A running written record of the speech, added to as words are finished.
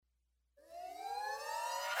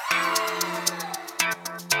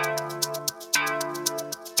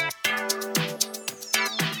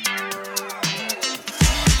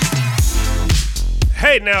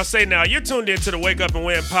Hey now, say now, you're tuned into the Wake Up and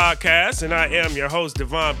Win podcast, and I am your host,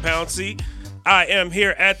 Devon Pouncey. I am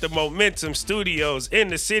here at the Momentum Studios in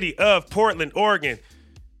the city of Portland, Oregon.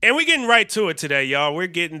 And we're getting right to it today, y'all. We're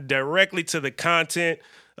getting directly to the content.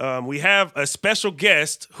 We have a special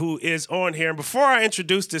guest who is on here. And before I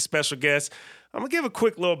introduce this special guest, I'm going to give a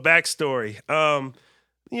quick little backstory.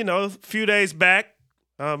 A few days back,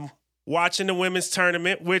 watching the women's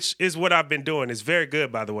tournament, which is what I've been doing. It's very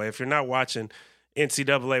good, by the way. If you're not watching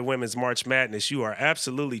NCAA Women's March Madness, you are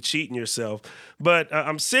absolutely cheating yourself. But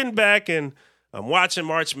I'm sitting back and I'm watching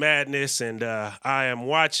March Madness, and I am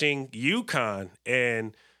watching UConn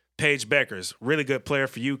and Paige Bueckers, really good player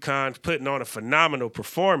for UConn, putting on a phenomenal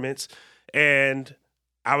performance. And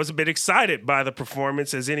I was a bit excited by the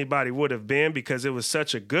performance, as anybody would have been, because it was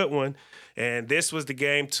such a good one. And this was the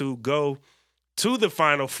game to go to the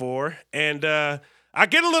Final Four. And I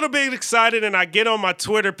get a little bit excited, and I get on my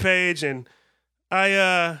Twitter page, and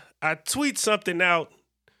I tweet something out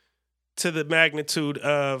to the magnitude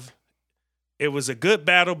of, it was a good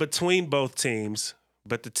battle between both teams,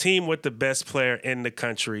 but the team with the best player in the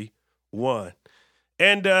country won.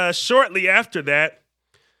 And shortly after that,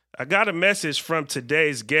 I got a message from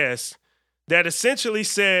today's guest that essentially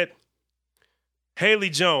said, Haley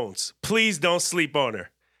Jones, please don't sleep on her.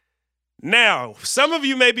 Now, some of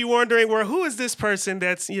you may be wondering, well, who is this person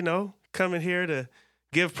that's, coming here to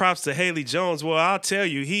give props to Haley Jones? Well, I'll tell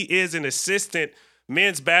you, he is an assistant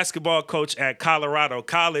men's basketball coach at Colorado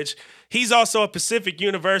College. He's also a Pacific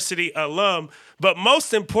University alum, but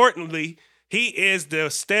most importantly, he is the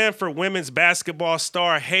Stanford women's basketball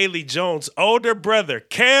star Haley Jones' older brother.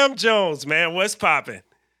 Cam Jones, man, what's popping?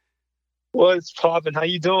 What's popping? How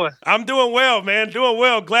you doing? I'm doing well, man. Doing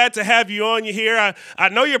well. Glad to have you on here. I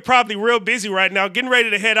know you're probably real busy right now, getting ready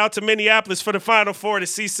to head out to Minneapolis for the Final Four to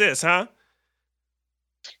see sis, huh?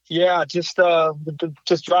 Yeah, just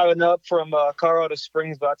driving up from Colorado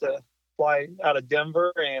Springs, about to fly out of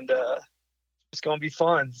Denver, and it's going to be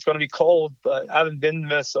fun. It's going to be cold, but I haven't been to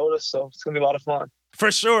Minnesota, so it's going to be a lot of fun.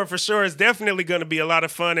 For sure. It's definitely going to be a lot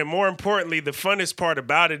of fun, and more importantly, the funnest part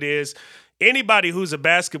about it is anybody who's a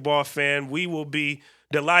basketball fan, we will be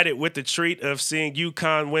delighted with the treat of seeing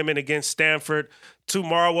UConn women against Stanford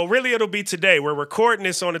tomorrow. Well, really, it'll be today. We're recording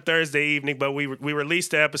this on a Thursday evening, but we release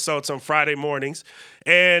the episodes on Friday mornings.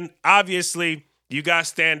 And obviously, you got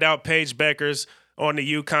standout Paige Bueckers on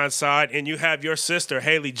the UConn side, and you have your sister,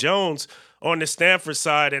 Haley Jones, on the Stanford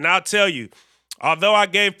side. And I'll tell you, although I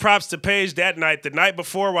gave props to Paige that night, the night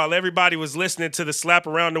before, while everybody was listening to the Slap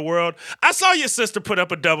Around the World, I saw your sister put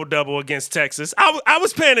up a double-double against Texas. I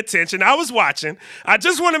was paying attention. I was watching. I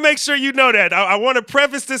just want to make sure you know that. I want to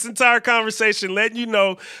preface this entire conversation letting you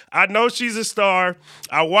know I know she's a star.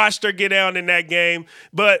 I watched her get down in that game.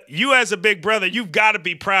 But you as a big brother, you've got to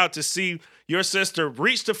be proud to see your sister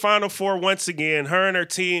reached the Final Four once again. Her and her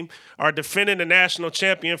team are defending the national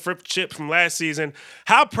championship from last season.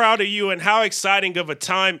 How proud are you, and how exciting of a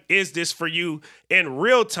time is this for you in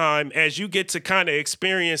real time as you get to kind of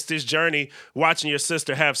experience this journey watching your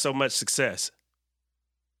sister have so much success?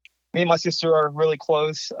 Me and my sister are really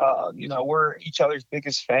close. We're each other's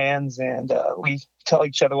biggest fans, and we tell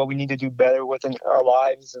each other what we need to do better within our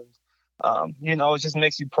lives. And, it just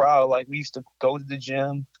makes you proud. Like, we used to go to the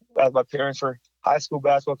gym. As my parents were high school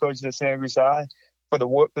basketball coaches at Santa Cruz High for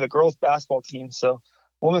the girls basketball team. So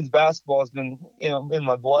women's basketball has been, in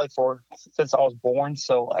my blood since I was born.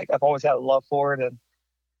 So I've always had a love for it, and,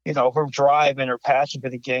 her drive and her passion for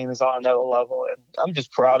the game is on another level. And I'm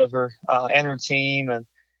just proud of her and her team. And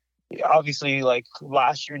obviously,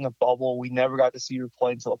 last year in the bubble, we never got to see her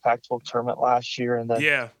play until the Pac-12 tournament last year. And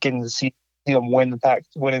then getting to see them winning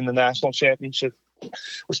the national championship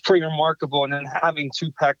was pretty remarkable. And then having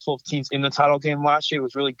two Pac-12 teams in the title game last year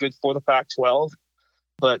was really good for the Pac-12.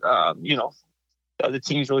 But, the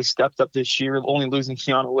teams really stepped up this year, only losing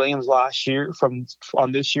Kiana Williams last year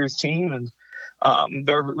on this year's team. And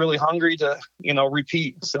they're really hungry to,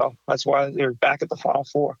 repeat. So that's why they're back at the Final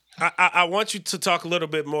Four. I want you to talk a little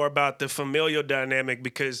bit more about the familial dynamic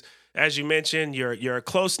because, as you mentioned, you're a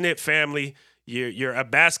close-knit family. You're a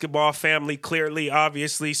basketball family, clearly,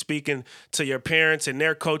 obviously, speaking to your parents and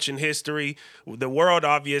their coaching history. The world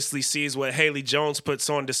obviously sees what Haley Jones puts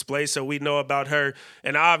on display, so we know about her,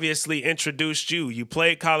 and obviously introduced you. You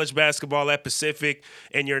played college basketball at Pacific,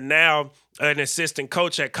 and you're now an assistant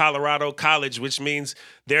coach at Colorado College, which means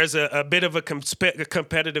there's a bit of a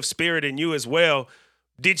competitive spirit in you as well.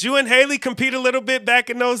 Did you and Haley compete a little bit back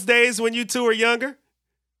in those days when you two were younger?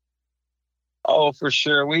 Oh, for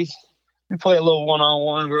sure. We play a little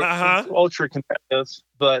one-on-one. We're ultra competitive.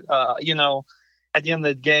 But, at the end of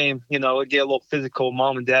the game, it'd get a little physical.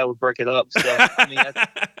 Mom and dad would break it up. So, I mean,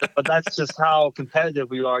 but that's just how competitive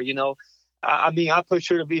we are. I mean, I push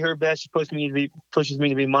her to be her best. She pushes me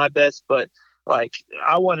to be my best. But like,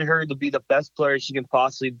 I wanted her to be the best player she can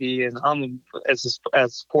possibly be, and I'm as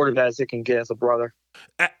supportive as it can get as a brother.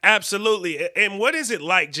 Absolutely. And what is it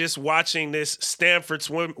like just watching this Stanford's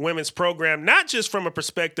women's program, not just from a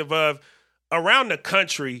perspective of around the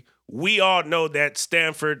country? We all know that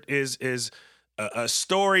Stanford is a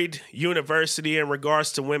storied university in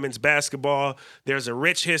regards to women's basketball. There's a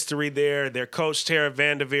rich history there. Their coach, Tara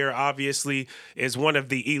Vanderveer, obviously is one of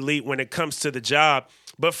the elite when it comes to the job.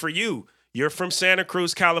 But for you, you're from Santa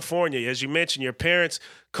Cruz, California. As you mentioned, your parents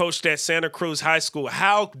coached at Santa Cruz High School.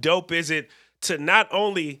 How dope is it to not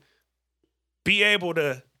only be able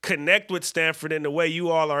to connect with Stanford in the way you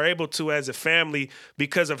all are able to as a family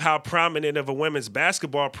because of how prominent of a women's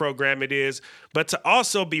basketball program it is, but to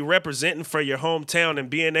also be representing for your hometown and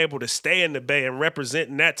being able to stay in the Bay and represent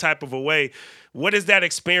in that type of a way? What has that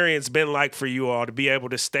experience been like for you all to be able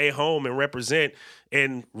to stay home and represent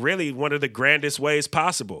in really one of the grandest ways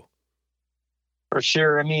possible? For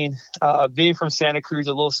sure. I mean, being from Santa Cruz, a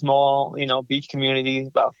little small, beach community,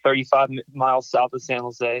 about 35 miles south of San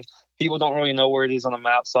Jose. People don't really know where it is on the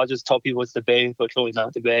map, so I just tell people it's the Bay, but it's really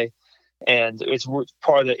not the Bay. And it's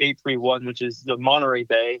part of the 831, which is the Monterey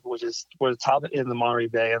Bay, which is where the top end of the Monterey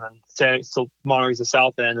Bay, and then Monterey's the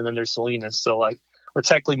south end, and then there's Salinas. So like, we're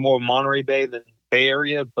technically more Monterey Bay than Bay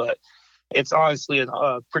Area, but it's honestly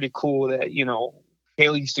pretty cool that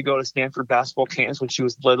Haley used to go to Stanford basketball camps when she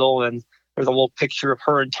was little, and there's a little picture of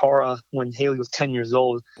her and Tara when Haley was 10 years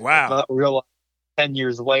old. Wow. Not real 10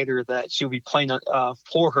 years later that she'll be playing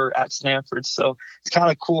for her at Stanford. So it's kind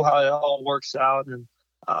of cool how it all works out. And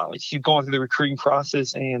she's going through the recruiting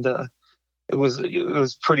process, and it was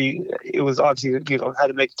obviously, had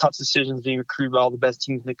to make tough decisions being recruited by all the best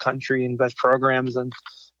teams in the country and best programs. And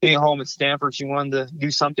being home at Stanford, she wanted to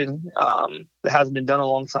do something that hasn't been done in a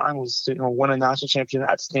long time, was win a national championship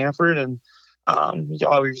at Stanford. And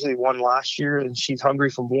obviously won last year, and she's hungry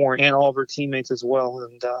for more, and all of her teammates as well.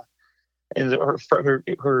 And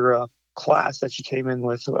her class that she came in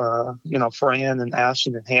with, Fran and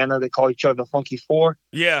Ashton and Hannah, they call each other the Funky Four.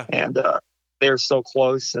 Yeah. And they're so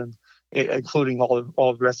close, and including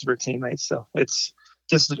all the rest of her teammates. So it's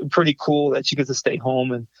just pretty cool that she gets to stay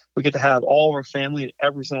home, and we get to have all of her family at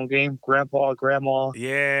every single game, grandpa, grandma.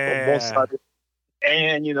 Yeah. Both sides.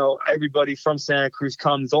 And, everybody from Santa Cruz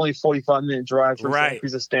comes. It's only a 45-minute drive from Santa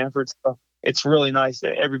Cruz to Stanford. So it's really nice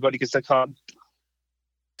that everybody gets to come.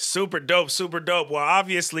 Super dope, super dope. Well,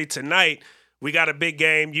 obviously tonight we got a big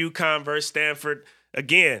game, UConn versus Stanford.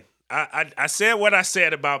 Again, I said what I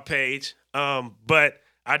said about Paige, but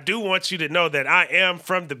I do want you to know that I am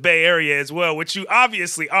from the Bay Area as well, which you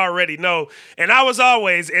obviously already know. And I was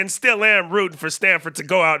always and still am rooting for Stanford to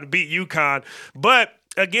go out and beat UConn. But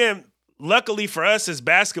again, luckily for us as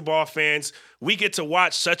basketball fans, we get to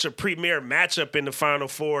watch such a premier matchup in the Final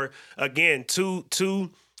Four. Again,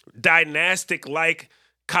 two dynastic-like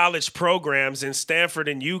college programs in Stanford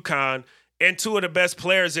and UConn, and two of the best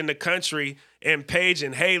players in the country in Paige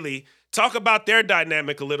and Haley. Talk about their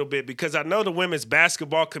dynamic a little bit, because I know the women's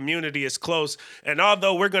basketball community is close, and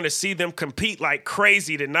although we're going to see them compete like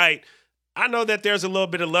crazy tonight, I know that there's a little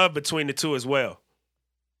bit of love between the two as well.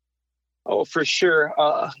 Oh, for sure.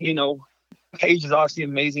 Paige is obviously an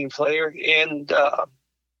amazing player, and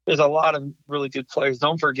there's a lot of really good players.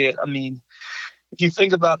 Don't forget, I mean, if you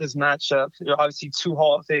think about this matchup, there are obviously two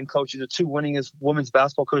Hall of Fame coaches, the two winningest women's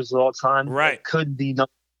basketball coaches of all time. Right. It could be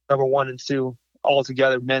number 1 and 2 all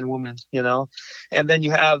together, men, women, And then you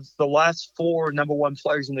have the last 4 number 1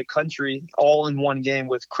 players in the country all in one game,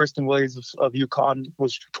 with Kristen Williams of UConn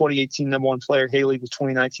was 2018 number 1 player. Haley was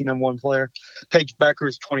 2019 number 1 player. Paige Becker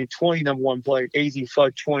is 2020 number 1 player. Azzi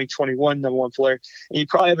Fudd 2021 number 1 player. And you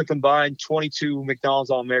probably have a combined 22 McDonald's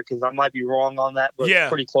All-Americans. I might be wrong on that, but It's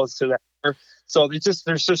pretty close to that. So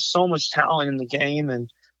there's just so much talent in the game, and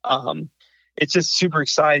it's just super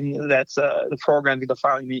exciting that the program get to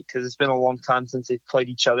finally meet, because it's been a long time since they've played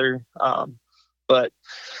each other. But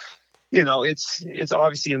it's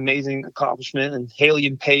obviously an amazing accomplishment. And Haley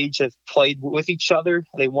and Paige have played with each other.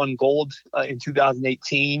 They won gold in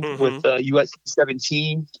 2018 with US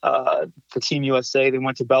 17 for Team USA. They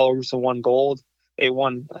went to Belarus and won gold.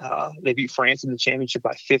 They beat France in the championship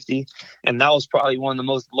by 50. And that was probably one of the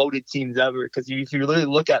most loaded teams ever, because if you really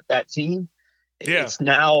look at that team,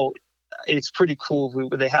 it's pretty cool.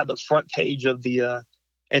 They had the front page of the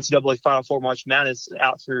NCAA Final Four March Madness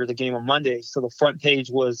out for the game on Monday. So the front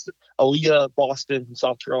page was Aaliyah, Boston,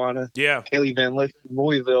 South Carolina. Yeah. Haley Van Lith,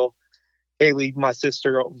 Louisville. Haley, my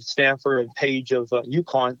sister of Stanford, and Paige of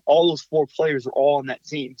UConn. All those 4 players are all on that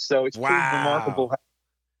team. So it's pretty remarkable Wow.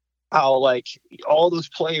 how like all those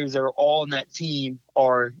players that are all on that team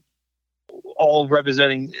are all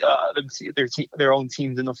representing their own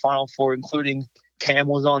teams in the Final Four, including Cam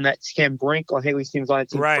was on that. Cam Brink on Haley's team was on that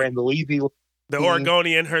team. Right. Fran Levy, The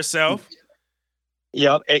Oregonian herself.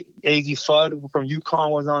 Yep. Azzy Fudd from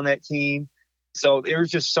UConn was on that team. So there was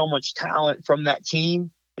just so much talent from that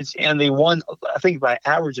team. And they won, I think, by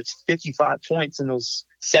average of 55 points in those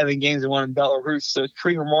 7 games they won in Belarus. So it's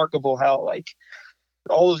pretty remarkable how, like,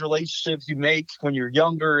 all those relationships you make when you're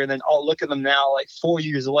younger, and then look at them now, like 4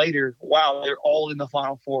 years later. Wow, they're all in the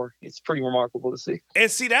Final Four. It's pretty remarkable to see. And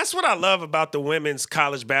see, that's what I love about the women's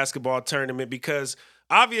college basketball tournament, because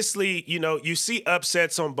obviously, you know, you see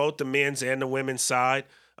upsets on both the men's and the women's side.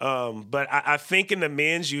 But I think in the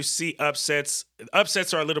men's, you see upsets.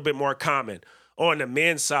 Upsets are a little bit more common on the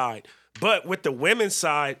men's side. But with the women's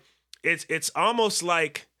side, it's almost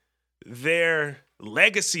like their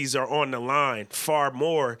legacies are on the line far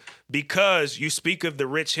more, because you speak of the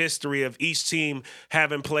rich history of each team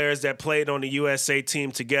having players that played on the USA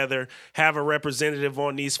team together, have a representative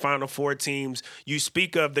on these Final Four teams. You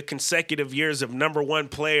speak of the consecutive years of number 1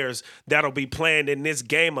 players that'll be playing in this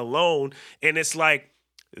game alone. And it's like,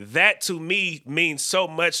 that to me means so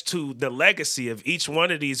much to the legacy of each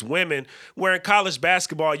one of these women, where in college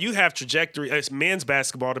basketball, you have trajectory, men's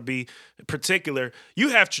basketball to be particular, you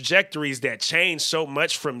have trajectories that change so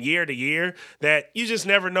much from year to year that you just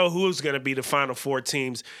never know who's going to be the Final Four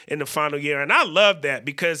teams in the final year. And I love that,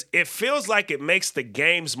 because it feels like it makes the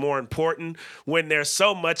games more important when there's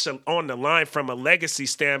so much on the line from a legacy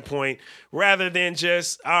standpoint, rather than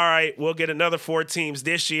just, all right, we'll get another 4 teams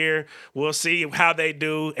this year, we'll see how they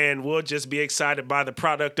do, and we'll just be excited by the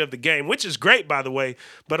product of the game, which is great, by the way.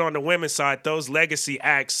 But on the women's side, those legacy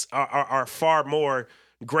acts are far more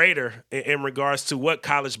greater in regards to what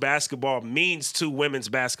college basketball means to women's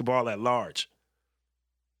basketball at large.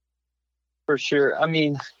 For sure. I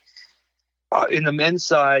mean, in the men's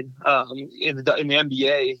side, in the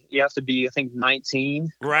NBA, you have to be, I think,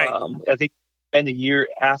 19. Right. I think end a year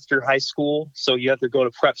after high school. So you have to go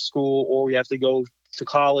to prep school, or you have to go to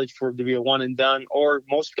college to be a one and done. Or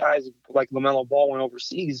most guys like LaMelo Ball went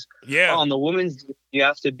overseas. Yeah. On the women's, you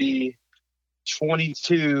have to be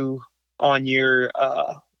 22 on your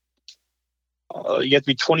you have to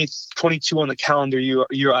be 22 on the calendar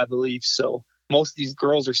year, I believe. So most of these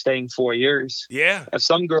girls are staying 4 years. Yeah. If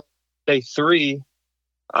some girls stay 3,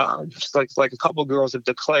 just like a couple girls have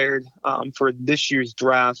declared for this year's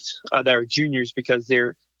draft that are juniors, because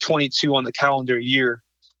they're 22 on the calendar year,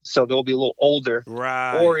 so they'll be a little older.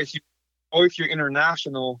 Right. Or if you're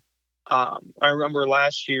international, I remember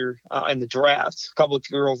last year in the draft, a couple of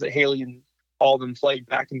girls that Haley and all of them played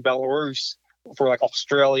back in Belarus for like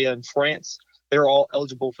Australia and France. They're all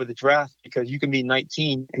eligible for the draft, because you can be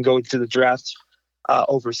 19 and go to the draft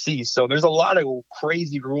overseas. So there's a lot of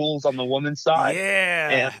crazy rules on the women's side. Yeah.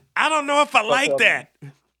 And I don't know if I like that.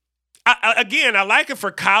 I like it for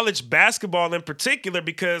college basketball in particular,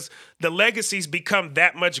 because the legacies become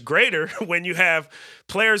that much greater when you have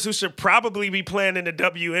players who should probably be playing in the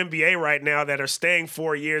WNBA right now that are staying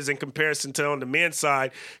 4 years in comparison to on the men's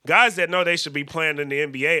side. Guys that know they should be playing in the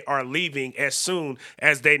NBA are leaving as soon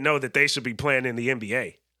as they know that they should be playing in the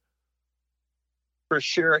NBA. For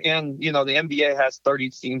sure. And, you know, the NBA has 30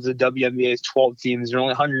 teams. The WNBA has 12 teams. There are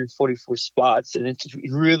only 144 spots. And it's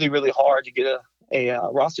really, really hard to get a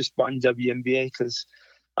roster spot in WNBA, because,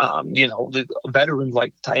 you know, the veterans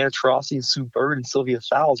like Diana Taurasi and Sue Bird and Sylvia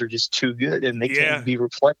Fowles are just too good, and they can't be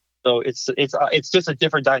replaced. So it's just a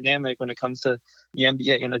different dynamic when it comes to the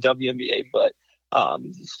NBA and the WNBA. But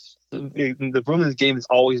the women's game has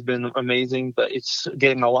always been amazing, but it's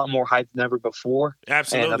getting a lot more hype than ever before.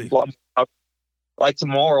 Absolutely. And like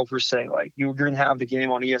tomorrow, per se, like you're going to have the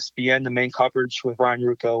game on ESPN, the main coverage with Ryan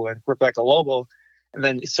Ruocco and Rebecca Lobo. And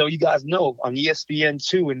then, so you guys know, on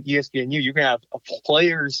ESPN2 and ESPNU, you're going to have a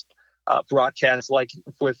players broadcast, like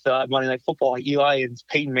with Monday Night Football. Like Eli and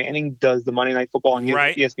Peyton Manning does the Monday Night Football on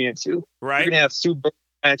ESPN2. Right. You're going to have Sue Bird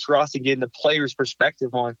and Taurasi getting the players'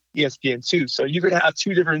 perspective on ESPN2. So you're going to have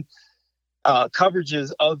 2 different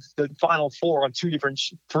coverages of the Final Four on 3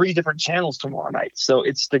 different channels tomorrow night. So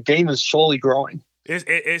the game is slowly growing.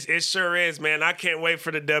 It sure is, man. I can't wait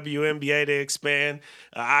for the WNBA to expand.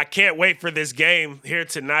 I can't wait for this game here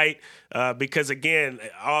tonight because, again,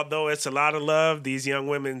 although it's a lot of love, these young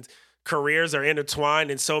women's careers are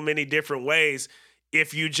intertwined in so many different ways.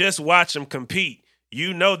 If you just watch them compete,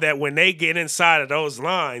 you know that when they get inside of those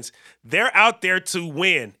lines, they're out there to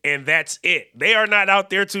win, and that's it. They are not out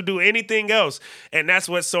there to do anything else. And that's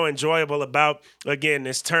what's so enjoyable about, again,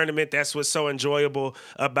 this tournament. That's what's so enjoyable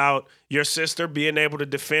about your sister being able to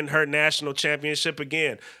defend her national championship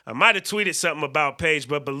again. I might have tweeted something about Paige,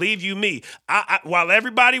 but believe you me, while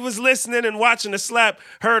everybody was listening and watching the slap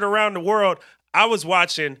heard around the world, I was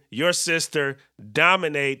watching your sister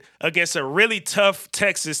dominate against a really tough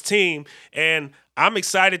Texas team, and I'm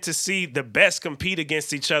excited to see the best compete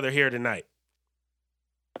against each other here tonight.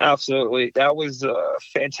 Absolutely. That was a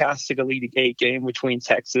fantastic Elite Eight game between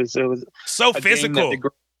Texas. It was so physical.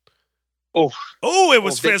 It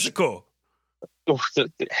was physical.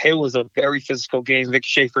 It was a very physical game. Vic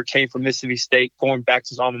Schaefer came from Mississippi State, going back to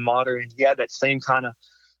his alma mater, and he had that same kind of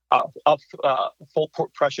full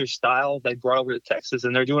court pressure style they brought over to Texas,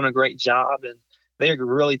 and they're doing a great job, and they're a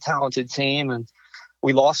really talented team. And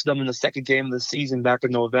we lost them in the second game of the season back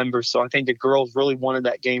in November, so I think the girls really wanted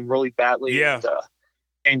that game really badly. Yeah. And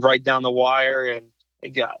came right down the wire, and they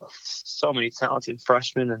got so many talented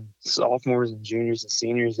freshmen and sophomores and juniors and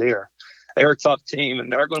seniors. They're a tough team,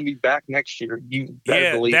 and they're going to be back next year. You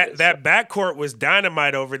better believe it. That backcourt was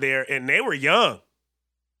dynamite over there, and they were young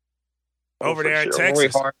over there at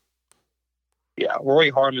Texas.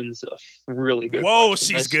 Roy Harmon's a really good. Whoa,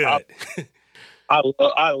 she's good.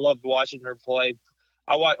 I loved watching her play.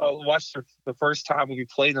 I watched her the first time we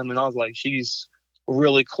played them, and I was like, she's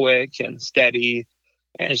really quick and steady,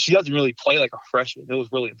 and she doesn't really play like a freshman. It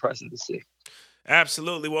was really impressive to see.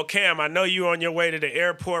 Absolutely. Well, Cam, I know you're on your way to the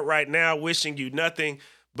airport right now, wishing you nothing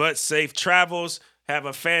but safe travels. Have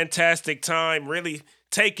a fantastic time. Really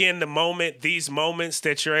take in the moment, these moments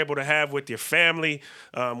that you're able to have with your family,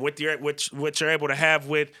 what you're able to have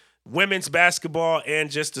with women's basketball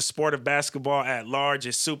and just the sport of basketball at large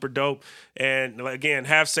is super dope. And again,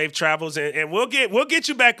 have safe travels, and we'll get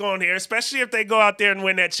you back on here, especially if they go out there and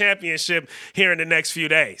win that championship here in the next few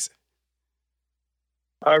days.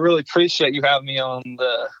 I really appreciate you having me on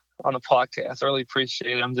the podcast. I really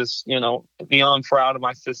appreciate it. I'm just, beyond proud of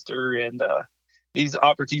my sister and these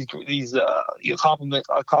opportunities, these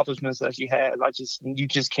accomplishments that she had. You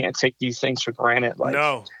just can't take these things for granted.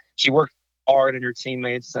 No. She worked hard and her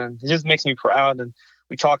teammates, and it just makes me proud. And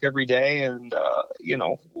we talk every day, and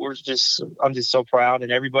I'm just so proud,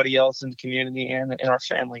 and everybody else in the community and in our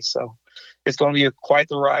family. So it's going to be quite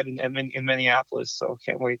the ride in Minneapolis. So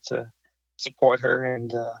can't wait to support her,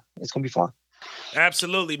 and it's going to be fun.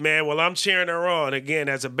 Absolutely, man. Well, I'm cheering her on. Again,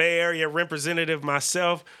 as a Bay Area representative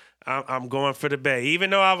myself, I'm going for the Bay. Even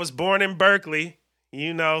though I was born in Berkeley,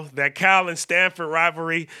 that Cal and Stanford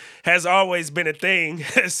rivalry has always been a thing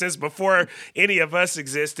since before any of us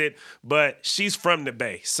existed, but she's from the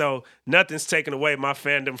Bay. So nothing's taken away my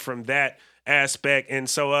fandom from that aspect. And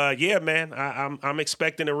so, man, I'm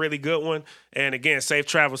expecting a really good one. And again, safe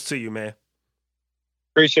travels to you, man.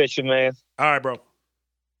 Appreciate you, man. All right, bro.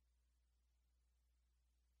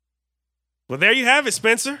 Well, there you have it,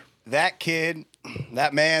 Spencer. That kid,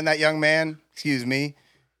 that young man,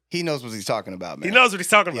 he knows what he's talking about, man. He knows what he's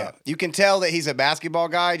talking about. You can tell that he's a basketball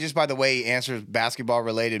guy just by the way he answers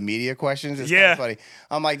basketball-related media questions. It's kind of funny.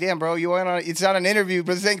 I'm like, damn, bro, it's not an interview,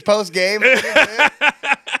 but this ain't post-game.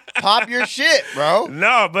 Pop your shit, bro.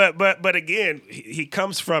 No, but again, he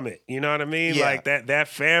comes from it. You know what I mean? Yeah. Like that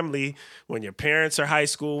family, when your parents are high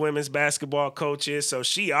school women's basketball coaches. So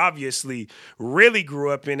she obviously really grew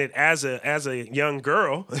up in it as a young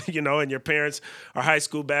girl, and your parents are high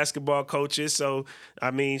school basketball coaches. So,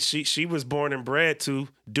 I mean, she was born and bred to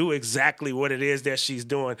do exactly what it is that she's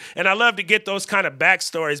doing. And I love to get those kind of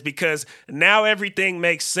backstories because now everything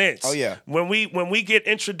makes sense. Oh, yeah. When we get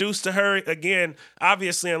introduced to her, again,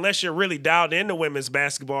 obviously, unless you're really dialed into women's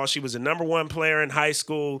basketball, she was a number one player in high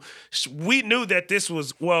school. We knew that this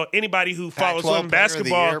was, anybody who follows women's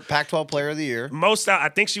basketball. Pac-12 Player of the Year. I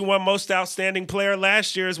think she won Most Outstanding Player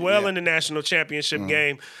last year as well in the national championship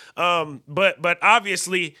game. But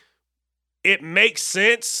obviously, it makes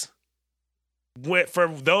sense for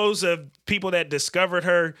those of people that discovered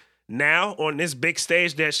her now on this big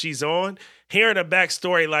stage that she's on, hearing a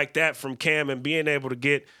backstory like that from Cam and being able to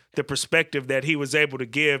get the perspective that he was able to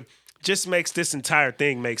give just makes this entire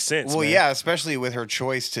thing make sense. Well, man. yeah, especially with her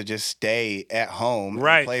choice to just stay at home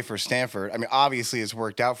and play for Stanford. I mean, obviously it's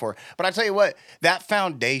worked out for her. But I tell you what, that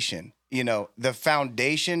foundation, the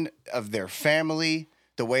foundation of their family,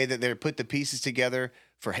 the way that they put the pieces together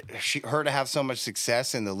for her to have so much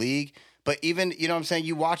success in the league, But even, you know what I'm saying,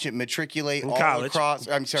 you watch it matriculate all college. across.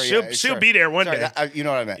 I'm sorry. She'll be there one day. You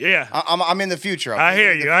know what I meant. Yeah. I'm in the future. I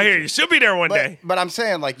hear you. She'll be there one day. But I'm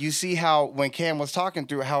saying, like, you see how when Cam was talking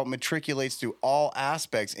through how it matriculates through all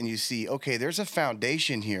aspects, and you see, okay, there's a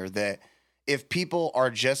foundation here that if people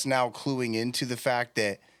are just now cluing into the fact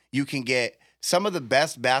that you can get some of the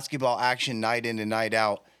best basketball action night in and night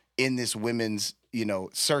out in this women's,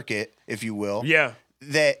 circuit, if you will. Yeah.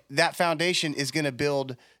 That foundation is going to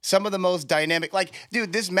build some of the most dynamic, like,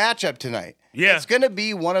 dude, this matchup tonight. Yeah. It's going to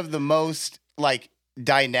be one of the most, like,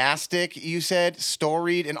 dynastic, you said,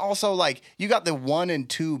 storied, and also, like, you got the 1 and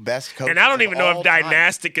 2 best coaches. And I don't even know if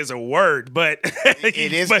dynastic is a word, but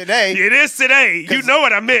it is today. It is today. You know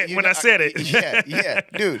what I meant when I said it. Yeah.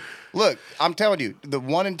 Dude, look, I'm telling you, the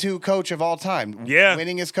 1 and 2 coach of all time. Yeah.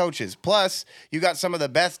 Winningest coaches. Plus, you got some of the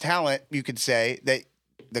best talent, you could say, that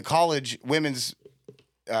the college women's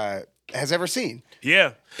has ever seen.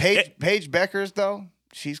 Yeah. Paige Beckers, though,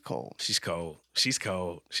 she's cold. She's cold.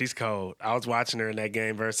 I was watching her in that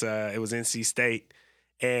game versus it was NC State.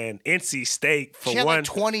 And NC State, for she had one, like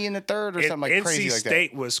 20 in the third or something like crazy NC like that.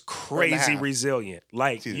 State was crazy resilient.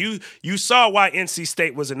 Like, you saw why NC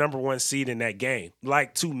State was a number 1 seed in that game.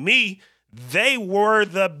 Like, to me, they were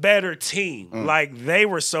the better team. Like, they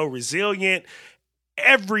were so resilient.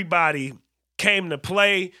 Everybody came to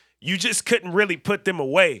play. You just couldn't really put them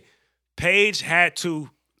away. Paige had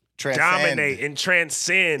to dominate and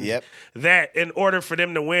transcend that in order for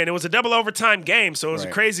them to win. It was a double overtime game, so it was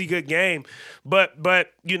a crazy good game. But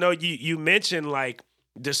you mentioned, like,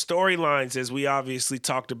 the storylines, as we obviously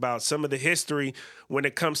talked about, some of the history when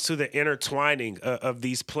it comes to the intertwining of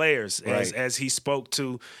these players, as he spoke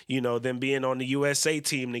to, them being on the USA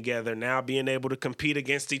team together, now being able to compete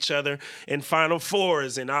against each other in Final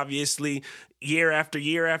Fours, and obviously year after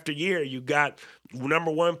year after year, you got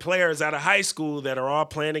number 1 players out of high school that are all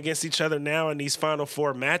playing against each other now in these Final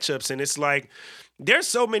Four matchups, and it's like there's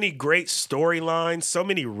so many great storylines, so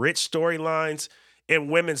many rich storylines in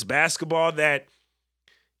women's basketball that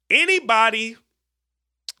anybody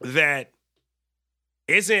that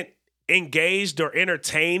isn't engaged or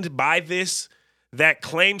entertained by this, that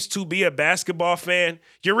claims to be a basketball fan,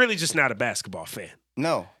 you're really just not a basketball fan.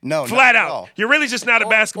 No. Flat out. You're really just not a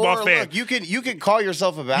basketball fan. Look, you can call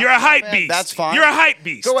yourself a basketball fan. You're a hype beast. That's fine. You're a hype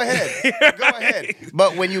beast. Go ahead.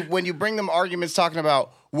 But when you bring them arguments talking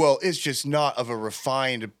about, well, it's just not of a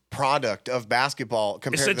refined product of basketball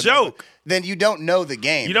compared to it's a joke. Then you don't know the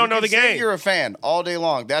game. You don't know the game. You're a fan all day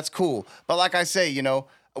long. That's cool. But like I say,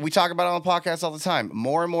 we talk about it on the podcast all the time.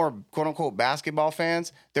 More and more quote unquote basketball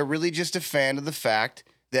fans, they're really just a fan of the fact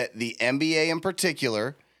that the NBA in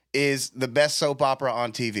particular is the best soap opera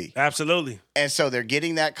on TV. Absolutely. And so they're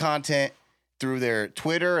getting that content through their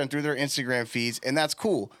Twitter and through their Instagram feeds, and that's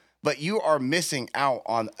cool. But you are missing out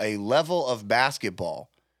on a level of basketball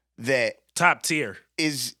that top tier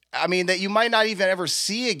is, that you might not even ever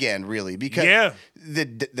see again, really, because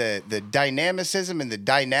the dynamicism and the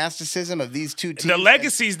dynasticism of these two teams, the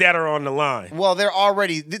legacies that are on the line. Well, they're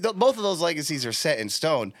already both of those legacies are set in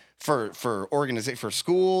stone for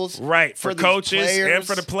schools, right? For coaches players, and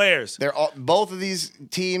for the players. Both of these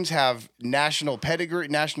teams have national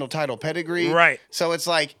title pedigree, right? So it's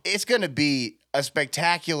like it's going to be a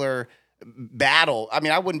spectacular battle.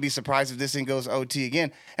 I wouldn't be surprised if this thing goes OT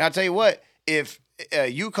again. And I'll tell you what, if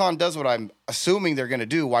UConn does what I'm assuming they're going to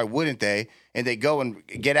do, why wouldn't they? And they go and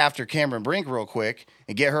get after Cameron Brink real quick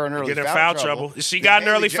and get her in early foul trouble. She got in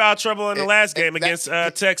early foul trouble in the last game against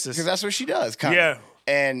Texas. Because that's what she does, kind of. Yeah.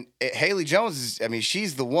 And Haley Jones is,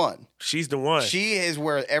 she's the one. She's the one. She is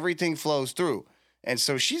where everything flows through. And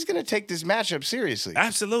so she's going to take this matchup seriously.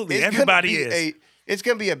 Absolutely. Everybody is. It's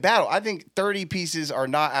going to be a battle. I think 30 pieces are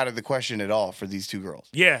not out of the question at all for these two girls.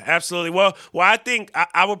 Yeah, absolutely. Well, I think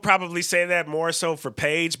I would probably say that more so for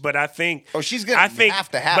Paige, but I think she's going to have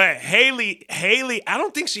to have it. But Haley, I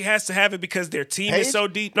don't think she has to have it because their team is so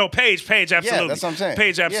deep. No, Paige, absolutely. Yeah, that's what I'm saying.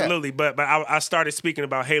 Paige, absolutely. Yeah. But I started speaking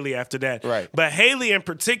about Haley after that. Right. But Haley in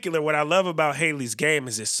particular, what I love about Haley's game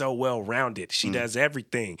is it's so well-rounded. She does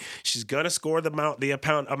everything. She's going to score the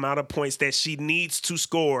amount of points that she needs to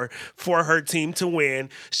score for her team to win.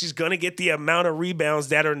 She's going to get the amount of rebounds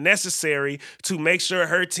that are necessary to make sure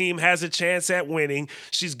her team has a chance at winning.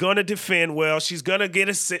 She's going to defend well. She's going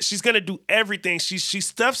to she's going to do everything. She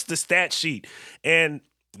stuffs the stat sheet. And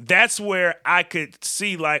that's where I could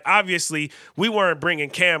see, like, obviously, we weren't bringing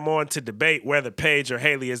Cam on to debate whether Paige or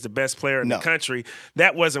Haley is the best player in the country.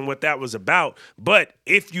 That wasn't what that was about. But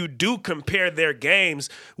if you do compare their games,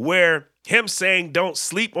 where him saying don't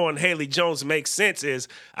sleep on Haley Jones makes sense, is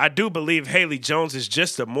I do believe Haley Jones is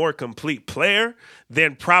just a more complete player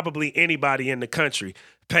than probably anybody in the country.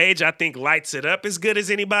 Paige, I think, lights it up as good as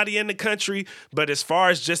anybody in the country. But as far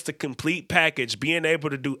as just the complete package, being able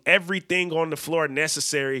to do everything on the floor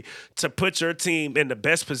necessary to put your team in the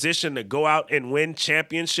best position to go out and win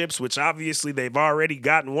championships, which obviously they've already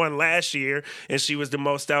gotten one last year, and she was the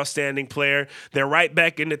most outstanding player. They're right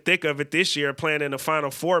back in the thick of it this year, playing in the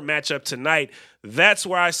Final Four matchup tonight. That's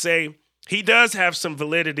where I say he does have some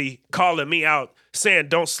validity calling me out, saying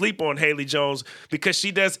don't sleep on Haley Jones, because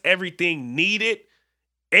she does everything needed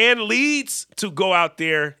and leads to go out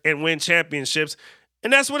there and win championships.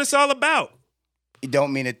 And that's what it's all about. It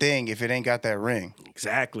don't mean a thing if it ain't got that ring.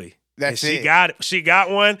 Exactly. That's and it. She got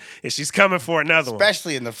one, and she's coming for another one.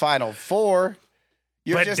 Especially in the Final Four.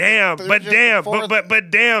 But damn,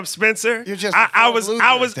 Spencer. You're just I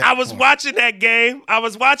was watching that game. I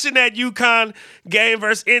was watching that UConn game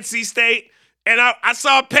versus NC State, and I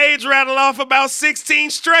saw Paige rattle off about 16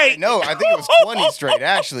 straight. No, I think it was 20 straight,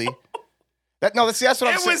 actually. That's what I'm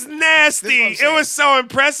saying. It was nasty. It was so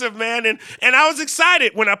impressive, man. And I was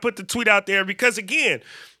excited when I put the tweet out there because, again,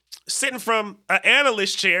 sitting from an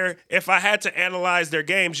analyst chair, if I had to analyze their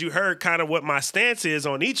games, you heard kind of what my stance is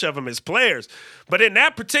on each of them as players. But in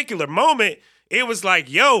that particular moment, it was like,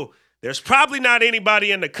 yo, there's probably not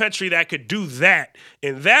anybody in the country that could do that.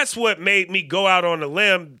 And that's what made me go out on a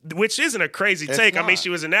limb, which isn't a crazy take. I mean, she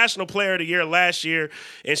was a National Player of the Year last year,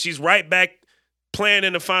 and she's right back playing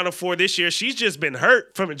in the Final Four this year. She's just been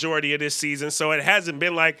hurt for majority of this season, so it hasn't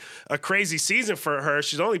been like a crazy season for her.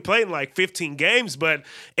 She's only played in like 15 games, but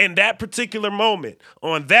in that particular moment,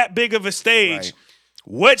 on that big of a stage,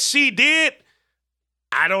 what she did,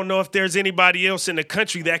 I don't know if there's anybody else in the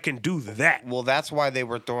country that can do that. Well, that's why they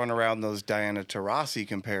were throwing around those Diana Taurasi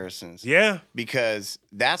comparisons. Yeah. Because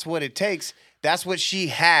that's what it takes. That's what she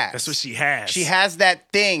has. That's what she has. She has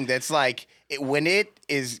that thing that's like, when it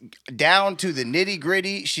is down to the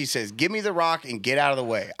nitty-gritty, she says, give me the rock and get out of the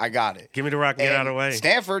way. I got it. Give me the rock and get out of the way.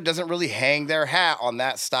 Stanford doesn't really hang their hat on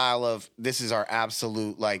that style of, this is our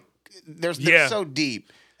absolute, like, they're so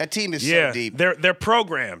deep. That team is so deep. They're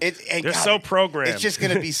programmed. They're so programmed. It's just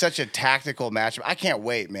going to be such a tactical matchup. I can't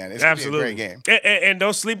wait, man. It's going to be a great game. And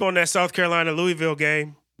don't sleep on that South Carolina-Louisville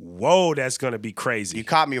game. Whoa, that's going to be crazy. You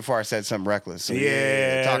caught me before I said something reckless. So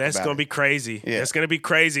that's going to be crazy. Yeah. That's going to be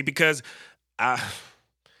crazy because I'll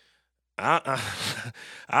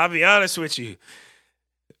be honest with you.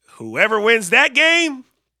 Whoever wins that game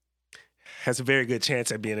has a very good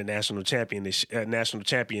chance at being a national champion this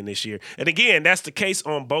year. And again, that's the case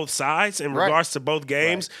on both sides in regards to both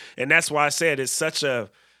games. Right. And that's why I said it's such a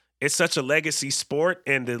legacy sport,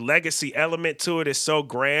 and the legacy element to it is so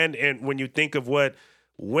grand. And when you think of what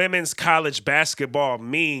women's college basketball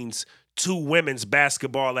means to women's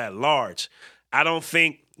basketball at large, I don't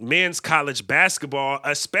think men's college basketball,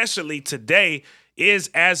 especially today, is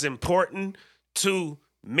as important to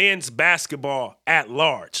men's basketball at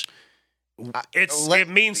large. It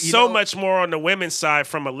means so much more on the women's side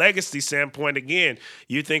from a legacy standpoint. Again,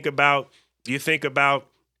 you think about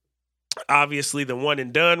obviously the one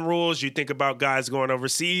and done rules. You think about guys going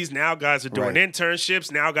overseas. Now guys are doing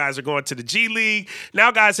internships. Now guys are going to the G League. Now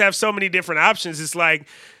guys have so many different options. It's like,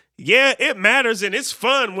 yeah, it matters and it's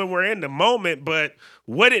fun when we're in the moment, but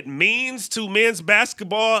what it means to men's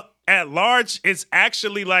basketball at large is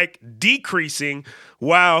actually like decreasing,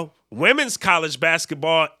 while women's college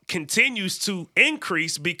basketball continues to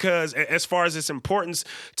increase, because as far as its importance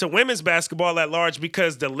to women's basketball at large,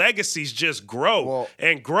 because the legacies just grow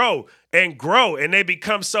and grow and grow, and they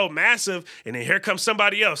become so massive, and then here comes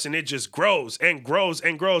somebody else, and it just grows and grows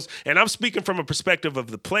and grows. And I'm speaking from a perspective of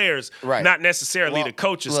the players, not necessarily the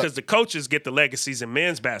coaches, because the coaches get the legacies in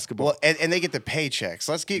men's basketball. Well, and they get the paychecks.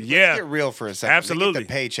 Let's get real for a second. Absolutely. They get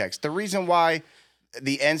the paychecks. The reason why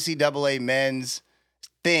the NCAA men's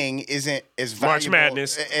thing isn't as valuable. March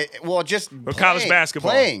Madness. Just college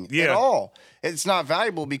basketball. Playing at all. It's not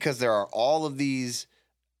valuable because there are all of these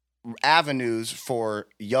avenues for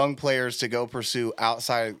young players to go pursue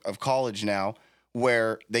outside of college now,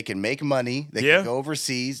 where they can make money. They can go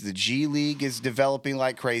overseas. The G League is developing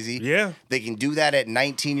like crazy. Yeah. They can do that at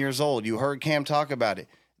 19 years old. You heard Cam talk about it.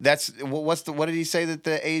 That's what did he say that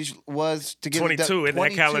the age was to get 22 in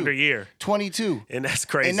that calendar year? 22, and that's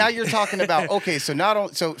crazy. And now you're talking about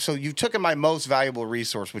so you've taken my most valuable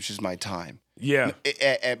resource, which is my time. Yeah,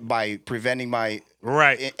 by preventing my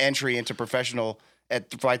entry into professional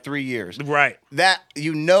by 3 years. Right. That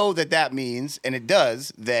that means, and it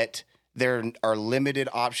does, that there are limited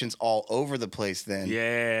options all over the place. Then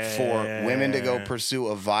for women to go pursue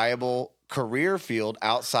a viable career field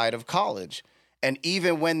outside of college. And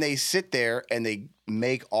even when they sit there and they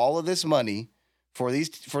make all of this money for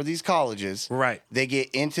these colleges. Right. They get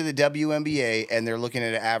into the WNBA and they're looking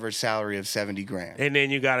at an average salary of $70,000. And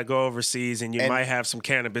then you got to go overseas and you might have some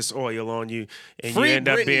cannabis oil on you, and free you end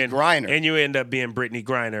up Brittany being Griner. And you end up being Brittany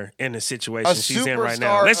Griner in the situation she's in right superstar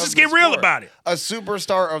now. Let's just get of the real sport. about it. A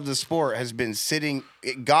superstar of the sport has been sitting,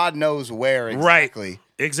 God knows where exactly. Right.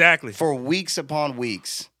 Exactly. For weeks upon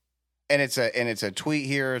weeks. And it's a tweet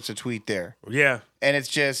here, it's a tweet there. Yeah. And it's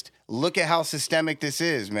just, look at how systemic this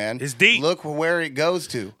is, man. It's deep. Look where it goes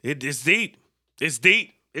to. It's deep. It's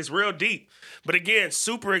deep. It's real deep. But again,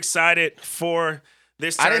 super excited for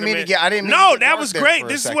this tournament. That was great.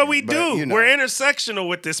 This is what we do. You know. We're intersectional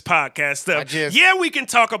with this podcast stuff. Yeah, we can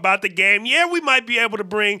talk about the game. Yeah, we might be able to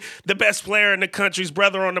bring the best player in the country's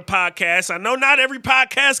brother on the podcast. I know not every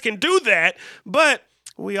podcast can do that, but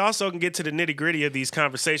we also can get to the nitty-gritty of these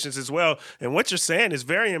conversations as well. And what you're saying is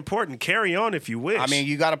very important. Carry on if you wish. I mean,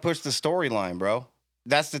 you got to push the storyline, bro.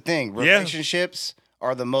 That's the thing. Relationships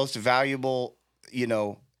are the most valuable,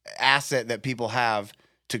 asset that people have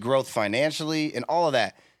to growth financially and all of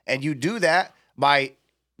that. And you do that by,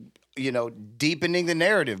 deepening the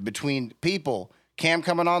narrative between people. Cam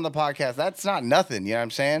coming on the podcast, that's not nothing. You know what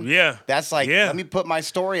I'm saying? Yeah. That's like, let me put my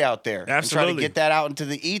story out there. Absolutely. And try to get that out into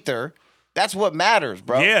the ether. That's what matters,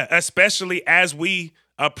 bro. Yeah, especially as we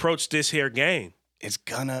approach this here game. It's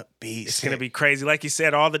gonna be crazy. Like you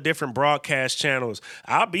said, all the different broadcast channels.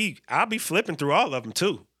 I'll be flipping through all of them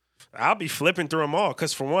too. I'll be flipping through them all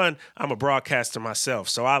because, for one, I'm a broadcaster myself,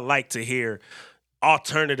 so I like to hear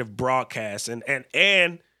alternative broadcasts.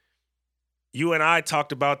 And you and I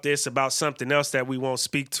talked about this, about something else that we won't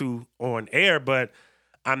speak to on air, but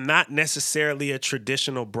I'm not necessarily a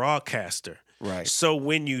traditional broadcaster. Right. So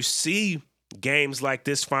when you see games like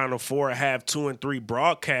this Final Four have 2 and 3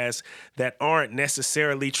 broadcasts that aren't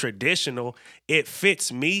necessarily traditional, it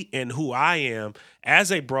fits me and who I am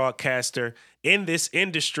as a broadcaster in this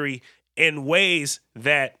industry in ways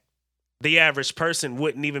that the average person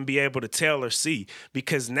wouldn't even be able to tell or see,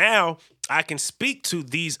 because now I can speak to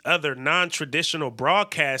these other non-traditional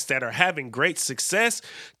broadcasts that are having great success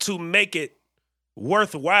to make it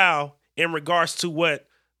worthwhile in regards to what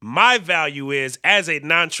my value is as a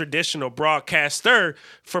non-traditional broadcaster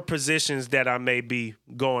for positions that I may be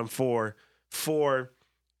going for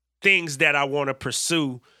things that I want to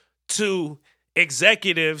pursue, to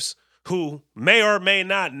executives who may or may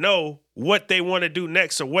not know what they want to do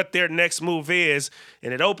next or what their next move is.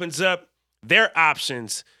 And it opens up their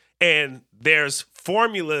options, and there's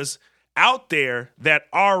formulas out there that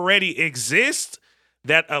already exist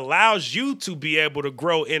that allows you to be able to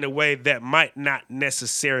grow in a way that might not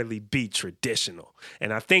necessarily be traditional.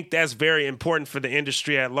 And I think that's very important for the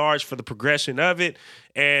industry at large, for the progression of it,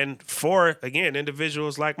 and for, again,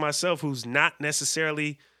 individuals like myself who's not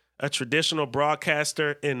necessarily a traditional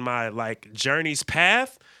broadcaster in my journey's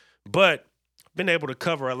path, but been able to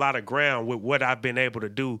cover a lot of ground with what I've been able to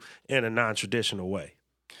do in a non-traditional way.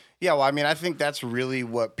 Yeah, well, I mean, I think that's really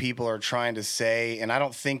what people are trying to say, and I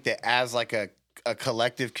don't think that as a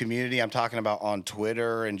collective community, I'm talking about on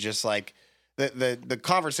Twitter and just the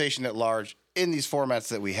conversation at large in these formats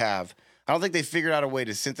that we have, I don't think they figured out a way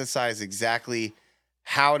to synthesize exactly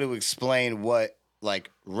how to explain what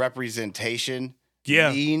representation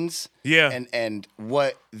means, and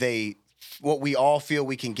what we all feel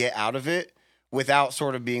we can get out of it without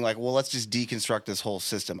sort of being well, let's just deconstruct this whole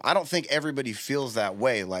system. I don't think everybody feels that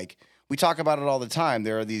way. We talk about it all the time.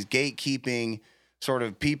 There are these gatekeeping sort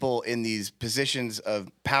of people in these positions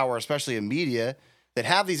of power, especially in media, that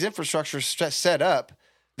have these infrastructures set up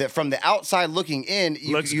that from the outside looking in,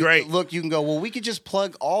 you can go, well, we could just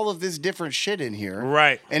plug all of this different shit in here.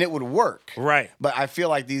 Right. And it would work. Right. But I feel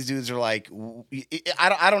like these dudes are I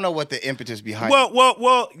don't know what the impetus behind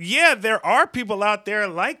Well, yeah, there are people out there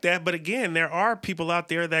like that. But again, there are people out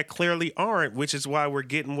there that clearly aren't, which is why we're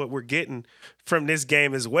getting what we're getting from this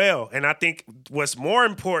game as well. And I think what's more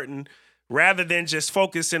important, rather than just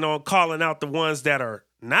focusing on calling out the ones that are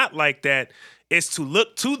not like that, is to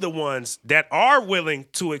look to the ones that are willing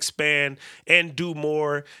to expand and do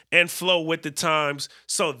more and flow with the times.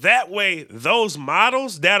 So that way, those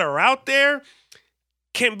models that are out there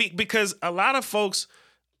can be, because a lot of folks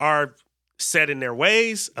are set in their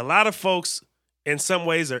ways. A lot of folks in some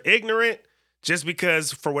ways are ignorant just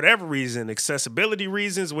because, for whatever reason, accessibility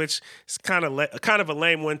reasons, which is kind of a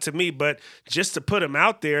lame one to me, but just to put them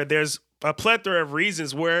out there, there's a plethora of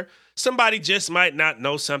reasons where somebody just might not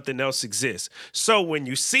know something else exists. So when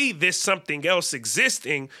you see this something else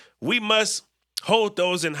existing, we must hold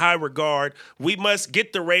those in high regard. We must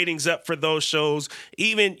get the ratings up for those shows.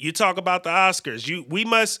 Even you talk about the Oscars, we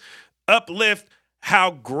must uplift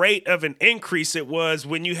how great of an increase it was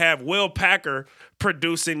when you have Will Packer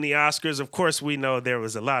producing the Oscars. Of course, we know there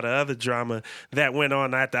was a lot of other drama that went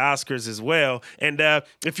on at the Oscars as well. And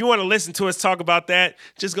if you want to listen to us talk about that,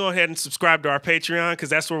 just go ahead and subscribe to our Patreon,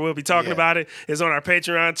 because that's where we'll be talking about it, is on our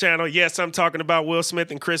Patreon channel. Yes, I'm talking about Will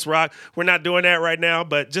Smith and Chris Rock. We're not doing that right now,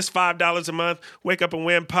 but just $5 a month. Wake Up and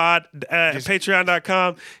Win Pod at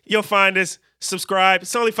patreon.com. You'll find us. Subscribe.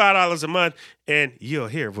 It's only $5 a month, and you'll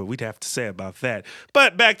hear what we'd have to say about that.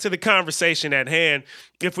 But back to the conversation at hand.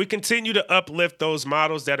 If we continue to uplift those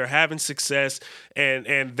models that are having success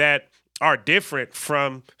and that are different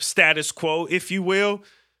from status quo, if you will,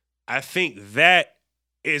 I think that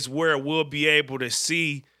is where we'll be able to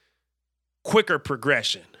see quicker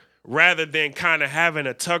progression rather than kind of having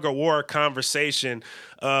a tug-of-war conversation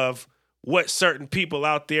of what certain people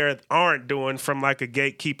out there aren't doing from like a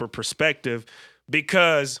gatekeeper perspective,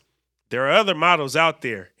 because there are other models out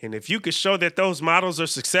there. And if you could show that those models are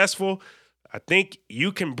successful, I think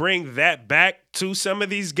you can bring that back to some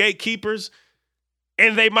of these gatekeepers,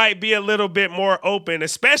 and they might be a little bit more open,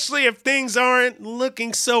 especially if things aren't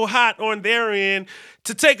looking so hot on their end,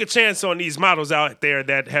 to take a chance on these models out there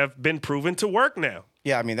that have been proven to work now.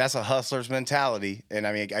 Yeah, I mean, that's a hustler's mentality. And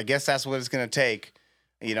I mean, I guess that's what it's going to take.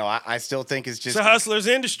 You know, I still think it's just a hustler's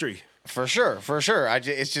industry. For sure.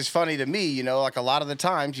 It's just funny to me, you know, like a lot of the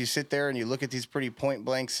times you sit there and you look at these pretty point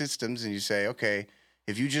blank systems and you say, okay,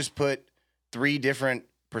 if you just put 3 different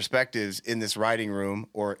perspectives in this writing room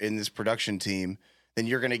or in this production team, then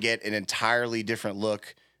you're going to get an entirely different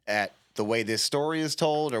look at the way this story is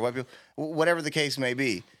told or whatever the case may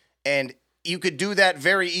be. And you could do that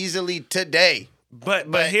very easily today. But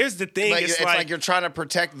here's the thing. It's like you're trying to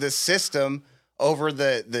protect the system over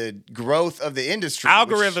the growth of the industry.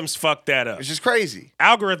 Algorithms fuck that up. It's just crazy.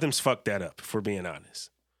 Algorithms fuck that up, if we're being honest.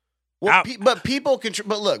 Well, people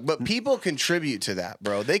contribute to that,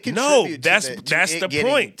 bro. They contribute. That's the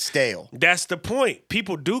point. Stale. That's the point.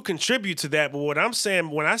 People do contribute to that, but what I'm saying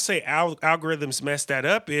when I say algorithms mess that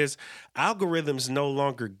up is algorithms no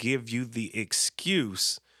longer give you the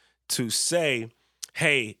excuse to say,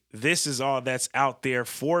 "Hey, this is all that's out there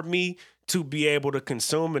for me to be able to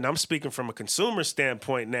consume." And I'm speaking from a consumer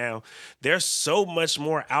standpoint now. There's so much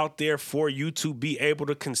more out there for you to be able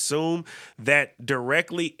to consume that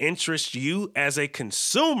directly interests you as a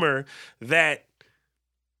consumer that,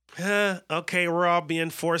 okay, we're all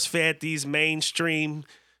being force-fed these mainstream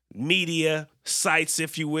media sites,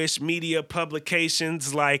 if you wish, media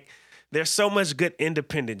publications. Like, there's so much good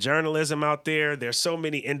independent journalism out there. There's so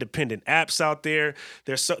many independent apps out there.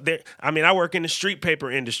 I work in the street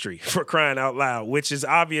paper industry, for crying out loud, which is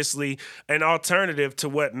obviously an alternative to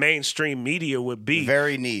what mainstream media would be.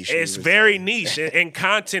 Very niche. It's very niche, and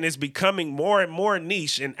content is becoming more and more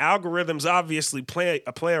niche, and algorithms obviously play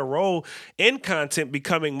a role in content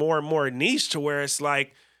becoming more and more niche, to where it's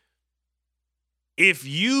like, if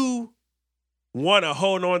you want to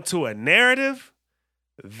hold on to a narrative,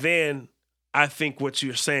 then I think what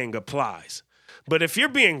you're saying applies. But if you're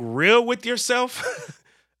being real with yourself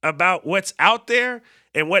about what's out there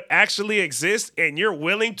and what actually exists, and you're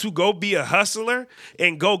willing to go be a hustler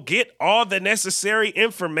and go get all the necessary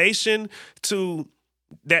information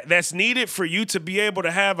that's needed for you to be able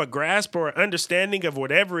to have a grasp or understanding of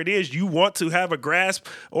whatever it is you want to have a grasp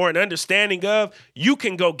or an understanding of, you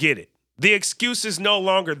can go get it. The excuse is no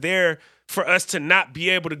longer there for us to not be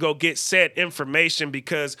able to go get said information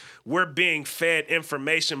because we're being fed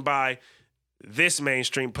information by this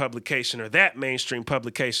mainstream publication or that mainstream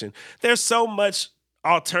publication. There's so much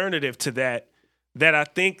alternative to that I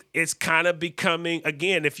think it's kind of becoming,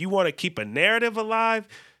 again, if you want to keep a narrative alive,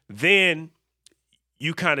 then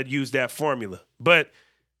you kind of use that formula. But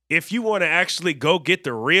if you want to actually go get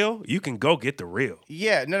the real, you can go get the real.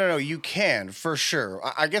 Yeah, no, you can, for sure.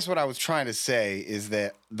 I guess what I was trying to say is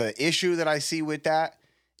that the issue that I see with that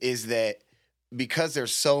is that because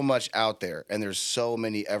there's so much out there and there's so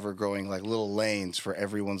many ever-growing like little lanes for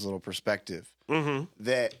everyone's little perspective,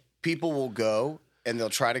 that people will go and they'll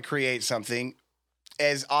try to create something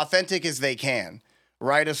as authentic as they can.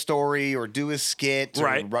 Write a story or do a skit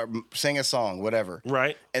or sing a song, whatever.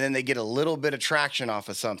 Right. And then they get a little bit of traction off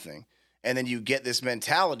of something. And then you get this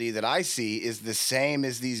mentality that I see is the same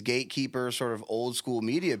as these gatekeeper sort of old school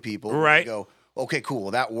media people. Right. Go, okay, cool,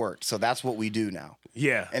 that worked. So that's what we do now.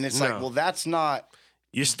 Yeah. And it's like, well, that's not.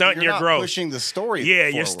 You're stunting your not growth. Pushing the story. Yeah,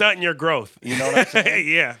 forward. You're stunting your growth. You know what I'm saying?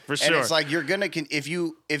 Yeah, for sure. And it's like you're gonna if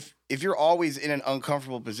you're always in an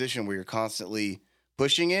uncomfortable position where you're constantly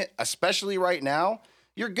pushing it, especially right now,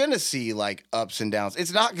 you're going to see like ups and downs.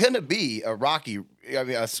 It's not going to be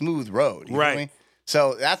a smooth road. You know what I mean?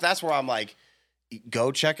 So that's where I'm like,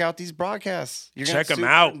 go check out these broadcasts. You're check them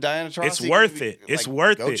out. Diana Taurasi, it's worth it. It's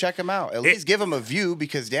worth it. Go check them out. At least give them a view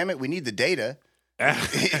because, damn it, we need the data.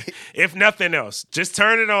 If nothing else, just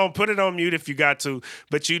turn it on, put it on mute if you got to,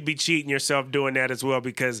 but you'd be cheating yourself doing that as well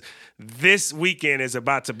because this weekend is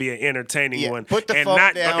about to be an entertaining one. Put the phone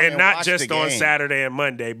down and not watch just the on game. Saturday and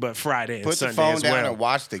Monday, but Friday and Sunday as well. Put the phone down and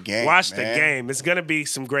watch the game. Watch the game. It's going to be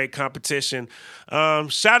some great competition.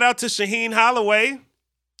 Shout out to Shaheen Holloway.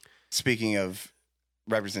 Speaking of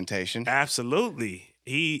representation. Absolutely.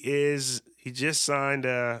 He just signed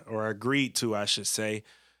or agreed to, I should say,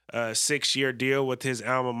 a 6-year deal with his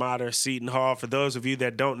alma mater, Seton Hall. For those of you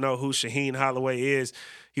that don't know who Shaheen Holloway is,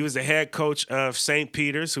 he was the head coach of St.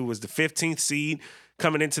 Peter's, who was the 15th seed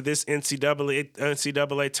coming into this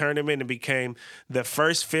NCAA tournament and became the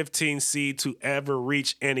first 15 seed to ever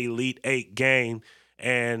reach an Elite Eight game.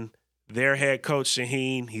 And their head coach,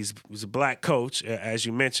 Shaheen, he was a black coach, as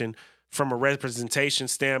you mentioned, from a representation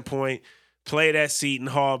standpoint, played at Seton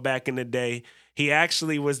Hall back in the day. He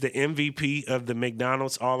actually was the MVP of the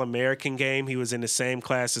McDonald's All-American game. He was in the same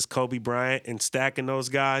class as Kobe Bryant and stacking those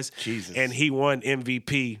guys. Jesus. And he won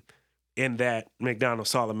MVP in that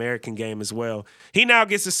McDonald's All-American game as well. He now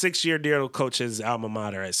gets a 6-year deal to coach his alma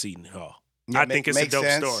mater at Seton Hall. Yeah, I think it's a dope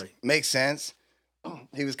story. Makes sense.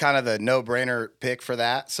 He was kind of the no-brainer pick for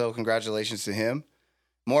that, so congratulations to him.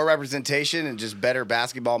 More representation and just better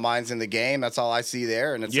basketball minds in the game. That's all I see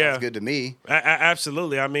there, and it sounds good to me.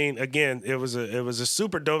 Absolutely. I mean, again, it was a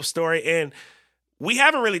super dope story, and we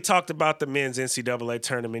haven't really talked about the men's NCAA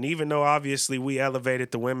tournament, even though obviously we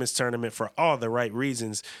elevated the women's tournament for all the right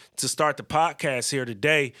reasons to start the podcast here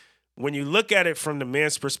today. When you look at it from the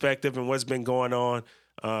men's perspective and what's been going on,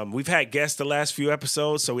 we've had guests the last few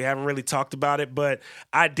episodes, so we haven't really talked about it, but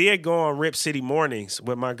I did go on Rip City Mornings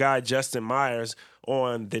with my guy Justin Myers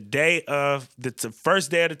on the day of the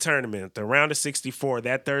first day of the tournament, the round of 64,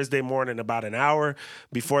 that Thursday morning, about an hour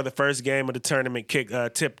before the first game of the tournament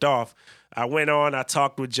tipped off. I went on, I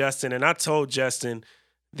talked with Justin, and I told Justin,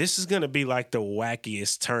 this is going to be like the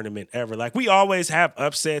wackiest tournament ever. Like, we always have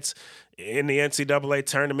upsets in the NCAA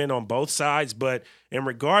tournament on both sides, but in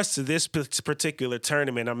regards to this particular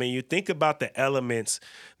tournament, I mean, you think about the elements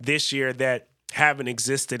this year that haven't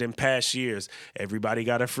existed in past years. Everybody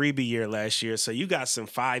got a freebie year last year, so you got some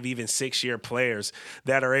 5, even 6-year players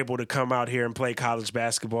that are able to come out here and play college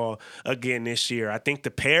basketball again this year. I think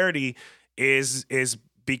the parity is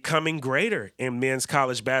becoming greater in men's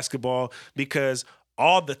college basketball because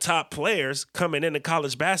all the top players coming into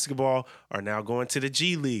college basketball are now going to the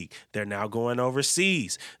G League. They're now going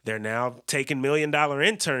overseas. They're now taking $1 million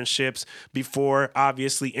internships before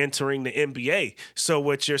obviously entering the NBA. So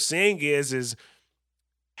what you're seeing is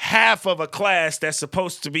half of a class that's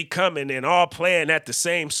supposed to be coming and all playing at the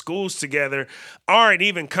same schools together aren't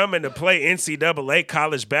even coming to play NCAA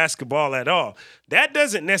college basketball at all. That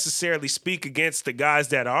doesn't necessarily speak against the guys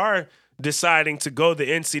that are deciding to go the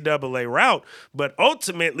NCAA route, but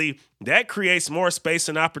ultimately that creates more space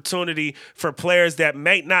and opportunity for players that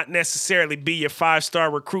may not necessarily be your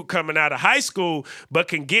 5-star recruit coming out of high school, but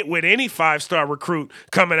can get with any 5-star recruit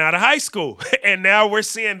coming out of high school. And now we're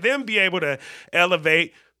seeing them be able to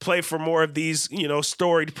elevate, play for more of these,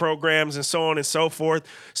 storied programs and so on and so forth.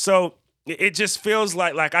 So it just feels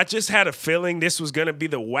like I just had a feeling this was going to be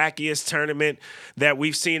the wackiest tournament that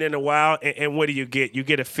we've seen in a while. And what do you get? You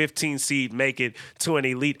get a 15 seed make it to an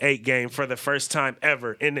Elite Eight game for the first time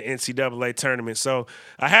ever in the NCAA tournament. So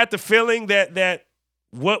I had the feeling that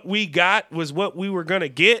what we got was what we were going to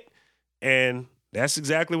get, and that's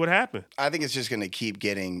exactly what happened. I think it's just going to keep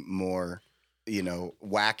getting more,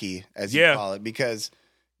 wacky, as you call it, because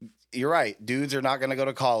you're right. Dudes are not going to go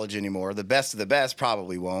to college anymore. The best of the best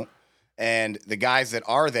probably won't. And the guys that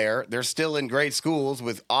are there, they're still in great schools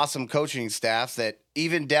with awesome coaching staffs that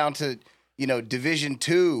even down to, Division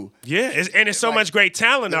II. Yeah, and it's so much great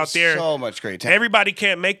talent out there. So much great talent. Everybody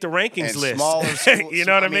can't make the rankings list. Smaller schools, you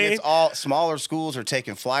know what I mean? It's all smaller schools are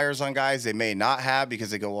taking flyers on guys they may not have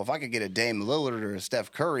because they go, well, if I could get a Dame Lillard or a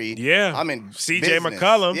Steph Curry, I'm in CJ business.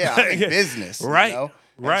 McCollum. Yeah, I'm in business. Right.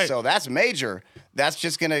 Right. So that's major. That's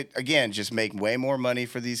just going to, again, just make way more money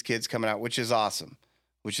for these kids coming out, which is awesome.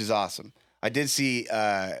 I did see,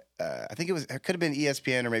 I think it could have been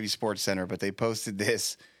ESPN or maybe Sports Center, but they posted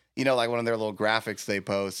this, like one of their little graphics they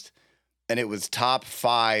post, and it was top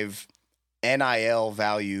 5 NIL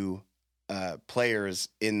value players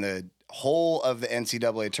in the whole of the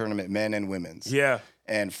NCAA tournament, men and women's. Yeah.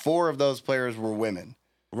 And 4 of those players were women.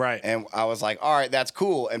 Right. And I was like, all right, that's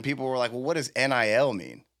cool. And people were like, well, what does NIL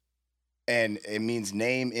mean? And it means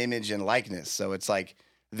name, image, and likeness. So it's like,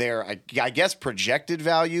 their, I guess, projected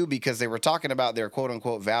value, because they were talking about their quote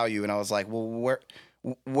unquote value. And I was like, well,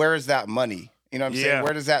 where is that money? You know what I'm saying?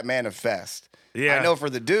 Where does that manifest? Yeah. I know for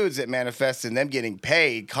the dudes, it manifests in them getting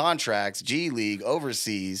paid contracts, G League,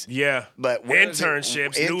 overseas. Yeah. But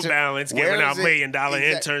internships, New Balance giving out $1 million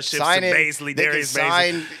internships to Baisley, Darius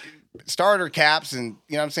Baisley. Starter caps and,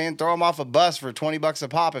 you know what I'm saying, throw them off a bus for $20 a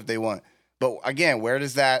pop if they want. But again, where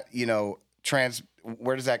does that,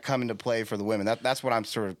 where does that come into play for the women? That's what I'm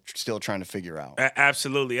sort of still trying to figure out.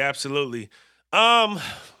 Absolutely. On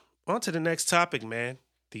to the next topic, man.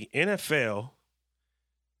 The NFL,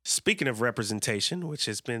 speaking of representation, which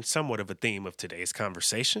has been somewhat of a theme of today's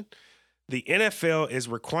conversation, the NFL is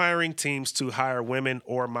requiring teams to hire women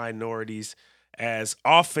or minorities as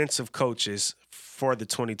offensive coaches for the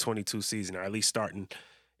 2022 season, or at least starting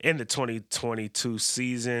in the 2022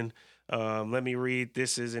 season. Let me read.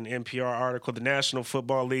 This is an NPR article. The National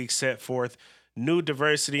Football League set forth new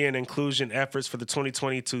diversity and inclusion efforts for the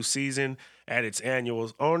 2022 season at its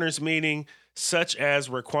annual owners meeting, such as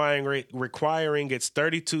requiring its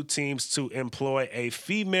 32 teams to employ a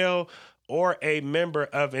female or a member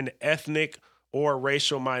of an ethnic or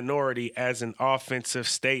racial minority as an offensive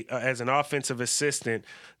assistant,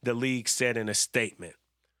 the league said in a statement.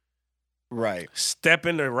 Right. Step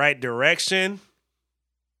in the right direction.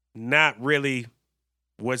 Not really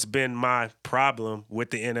what's been my problem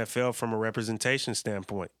with the NFL from a representation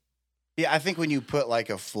standpoint. Yeah, I think when you put like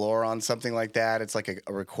a floor on something like that, it's like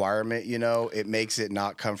a requirement, it makes it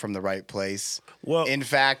not come from the right place. Well, in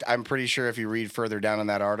fact, I'm pretty sure if you read further down in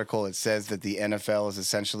that article, it says that the NFL is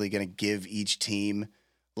essentially going to give each team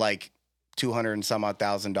like $200 and some odd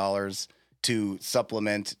 $1,000 to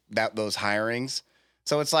supplement those hirings.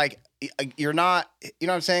 So it's like you're not, you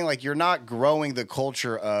know what I'm saying? Like you're not growing the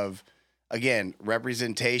culture of, again,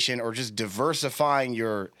 representation or just diversifying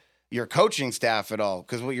your coaching staff at all.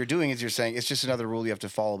 Because what you're doing is you're saying it's just another rule you have to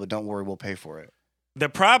follow, but don't worry, we'll pay for it. The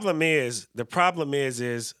problem is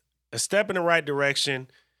a step in the right direction.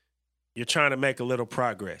 You're trying to make a little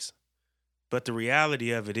progress. But the reality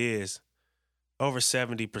of it is over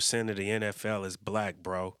 70% of the NFL is black,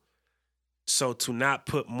 bro. So to not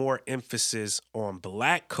put more emphasis on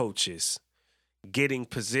black coaches getting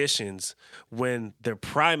positions when the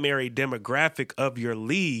primary demographic of your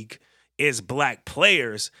league is black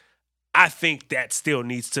players, I think that still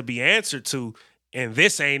needs to be answered to, and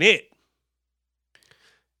this ain't it.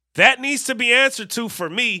 That needs to be answered to for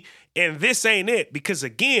me, and this ain't it. Because,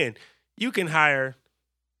 again, you can hire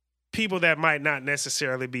people that might not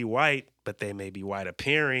necessarily be white, but they may be white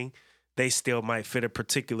appearing. They still might fit a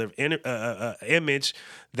particular image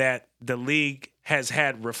that the league has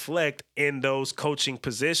had reflect in those coaching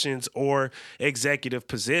positions or executive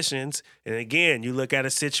positions. And again, you look at a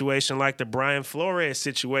situation like the Brian Flores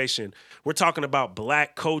situation. We're talking about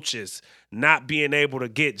black coaches not being able to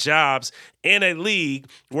get jobs in a league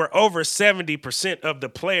where over 70% of the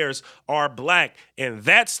players are black. And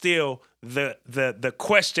that's still the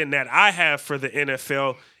question that I have for the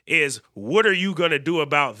NFL is, what are you going to do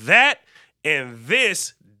about that? And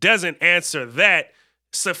this doesn't answer that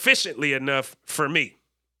sufficiently enough for me.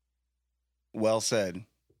 Well said.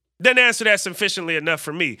 Doesn't answer that sufficiently enough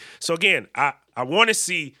for me. So again, I want to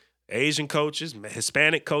see Asian coaches,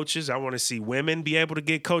 Hispanic coaches. I want to see women be able to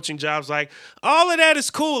get coaching jobs. Like, all of that is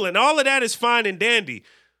cool and all of that is fine and dandy.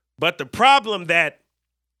 But the problem that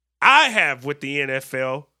I have with the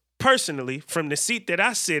NFL, personally, from the seat that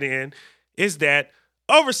I sit in, is that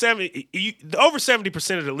over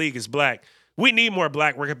 70% of the league is black. We need more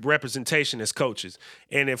black representation as coaches.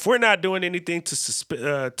 And if we're not doing anything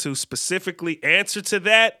to specifically answer to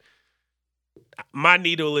that, my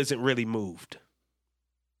needle isn't really moved.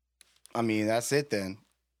 I mean, that's it then.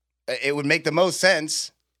 It would make the most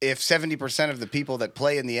sense if 70% of the people that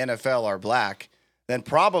play in the NFL are black, then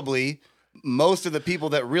probably most of the people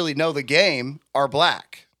that really know the game are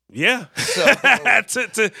black. Yeah, so,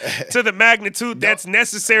 to the magnitude that's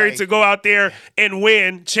necessary to go out there and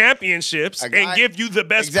win championships and give you the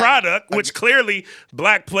best product, which clearly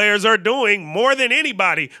black players are doing more than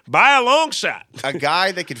anybody by a long shot. A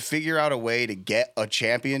guy that could figure out a way to get a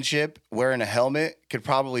championship wearing a helmet could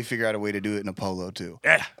probably figure out a way to do it in a polo too.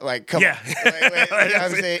 Yeah. Like, come on. You know what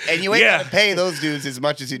I'm saying? And you ain't got to pay those dudes as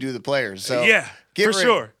much as you do the players. So yeah.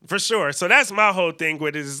 For sure. So that's my whole thing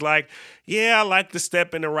with it is like, yeah, I like the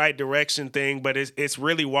step in the right direction thing, but it's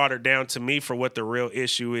really watered down to me for what the real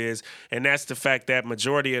issue is. And that's the fact that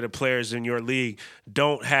majority of the players in your league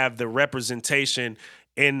don't have the representation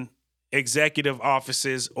in executive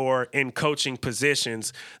offices or in coaching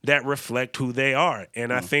positions that reflect who they are.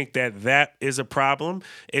 And I think that is a problem.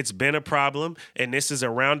 It's been a problem. And this is a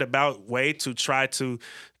roundabout way to try to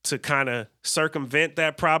kind of circumvent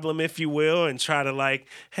that problem, if you will, and try to like,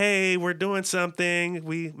 hey, we're doing something.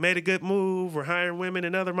 We made a good move. We're hiring women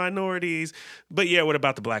and other minorities. But yeah, what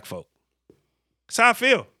about the black folk? That's how I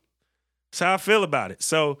feel. That's how I feel about it.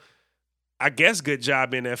 So I guess good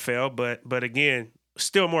job, NFL. But again,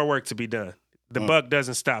 still more work to be done. The buck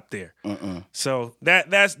doesn't stop there. So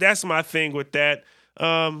that's my thing with that.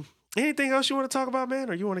 Anything else you want to talk about, man?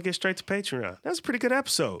 Or you want to get straight to Patreon? That was a pretty good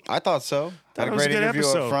episode. I thought so. Had a great interview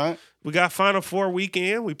up front. We got Final Four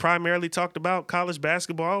weekend. We primarily talked about college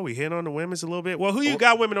basketball. We hit on the women's a little bit. Well, who you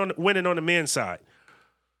got winning on the men's side?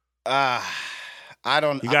 I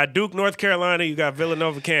don't. You got Duke, North Carolina. You got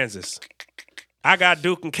Villanova, Kansas. I got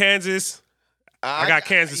Duke and Kansas. I got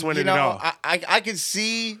Kansas winning it all. I could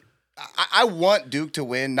see. I want Duke to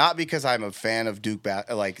win, not because I'm a fan of Duke,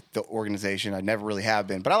 like the organization. I never really have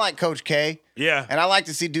been, but I like Coach K. Yeah, and I like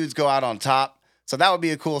to see dudes go out on top. So that would be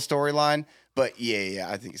a cool storyline. But yeah,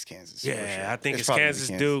 I think it's Kansas. Yeah, sure. I think it's Kansas,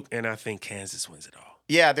 Duke, and I think Kansas wins it all.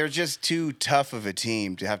 Yeah, they're just too tough of a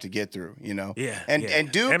team to have to get through, you know. Yeah,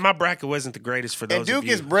 and Duke and my bracket wasn't the greatest for those. And Duke of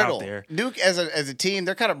you is brittle. Out there. Duke as a team,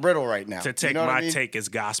 they're kind of brittle right now. To take my take as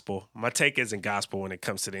gospel, my take isn't gospel when it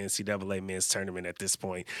comes to the NCAA men's tournament at this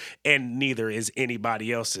point, and neither is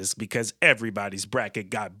anybody else's because everybody's bracket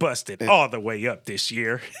got busted all the way up this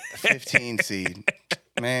year. 15 seed,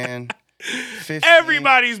 man. 15.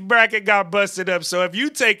 Everybody's bracket got busted up. So if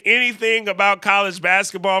you take anything about college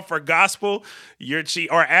basketball for gospel, you're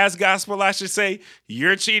or as gospel, I should say,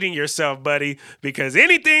 you're cheating yourself, buddy, because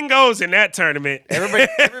anything goes in that tournament.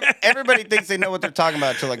 Everybody thinks they know what they're talking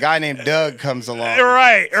about until a guy named Doug comes along.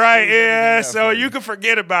 Right. Yeah. So you can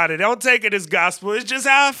forget about it. Don't take it as gospel. It's just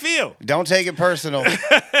how I feel. Don't take it personal.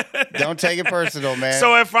 Don't take it personal, man.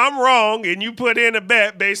 So if I'm wrong and you put in a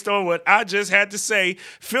bet based on what I just had to say,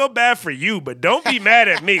 feel bad for you, but don't be mad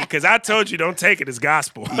at me because I told you don't take it as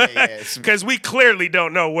gospel. Because we clearly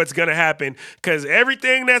don't know what's going to happen because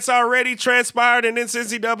everything that's already transpired in this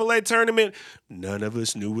NCAA tournament, none of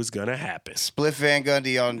us knew was going to happen. Spliff Van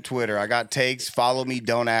Gundy on Twitter. I got takes. Follow me.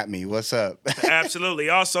 Don't at me. What's up? Absolutely.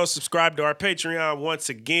 Also, subscribe to our Patreon once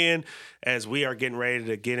again as we are getting ready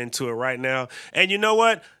to get into it right now. And you know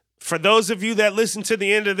what? For those of you that listen to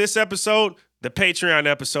the end of this episode, the Patreon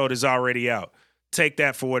episode is already out. Take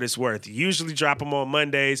that for what it's worth. Usually drop them on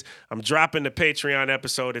Mondays. I'm dropping the Patreon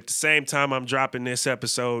episode at the same time I'm dropping this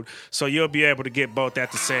episode, so you'll be able to get both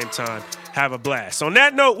at the same time. Have a blast. On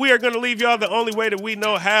that note, we are going to leave y'all the only way that we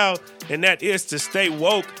know how, and that is to stay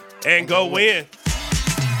woke and go win.